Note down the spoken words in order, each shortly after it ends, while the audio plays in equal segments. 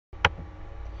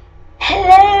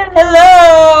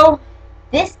Hello!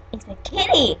 This is a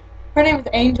kitty. Her name is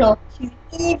Angel. She's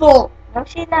evil. No,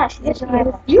 she's not. She's Yes, she is.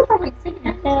 adorable. You haven't seen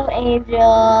her. Hello,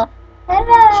 Angel.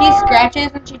 Hello. She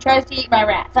scratches when she tries to eat my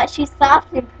rat. But she's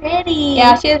soft and pretty.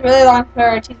 Yeah, she has really long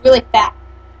fur and she's really fat.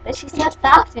 But she's so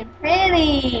soft and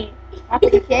pretty. Not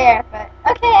that you care, but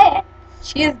okay.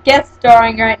 She is guest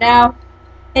starring right now.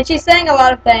 And she's saying a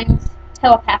lot of things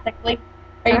telepathically.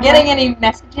 Are you getting any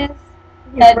messages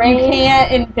that you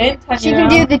can't invent on She your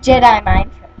can own? do the Jedi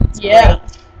mind trick. It's Yeah.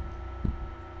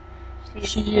 great.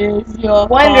 She is your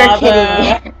Wonder father.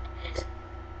 Kitty.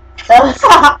 That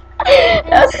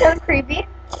was kind of creepy.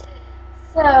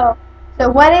 So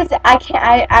what is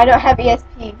I don't have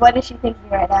ESP. What is she thinking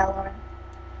right now, Lauren?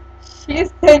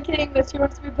 She's thinking that she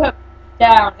wants to be put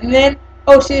down. And then,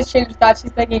 she just changed her thoughts.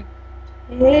 She's thinking,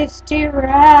 tasty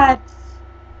rats.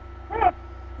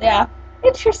 Yeah.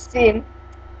 Interesting.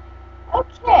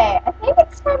 Okay, I think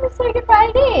it's time to say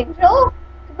goodbye to Angel.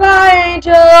 Goodbye,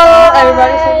 Angel. Bye.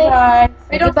 Everybody say bye.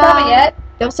 We don't stop it Goodbye. yet.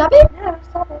 Don't stop it? Yeah, don't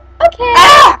stop it. Okay.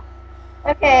 Ah!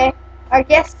 Okay. Our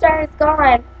guest star is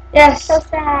gone. Yes. So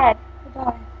sad.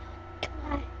 Goodbye.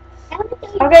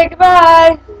 Goodbye. Okay,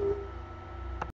 goodbye.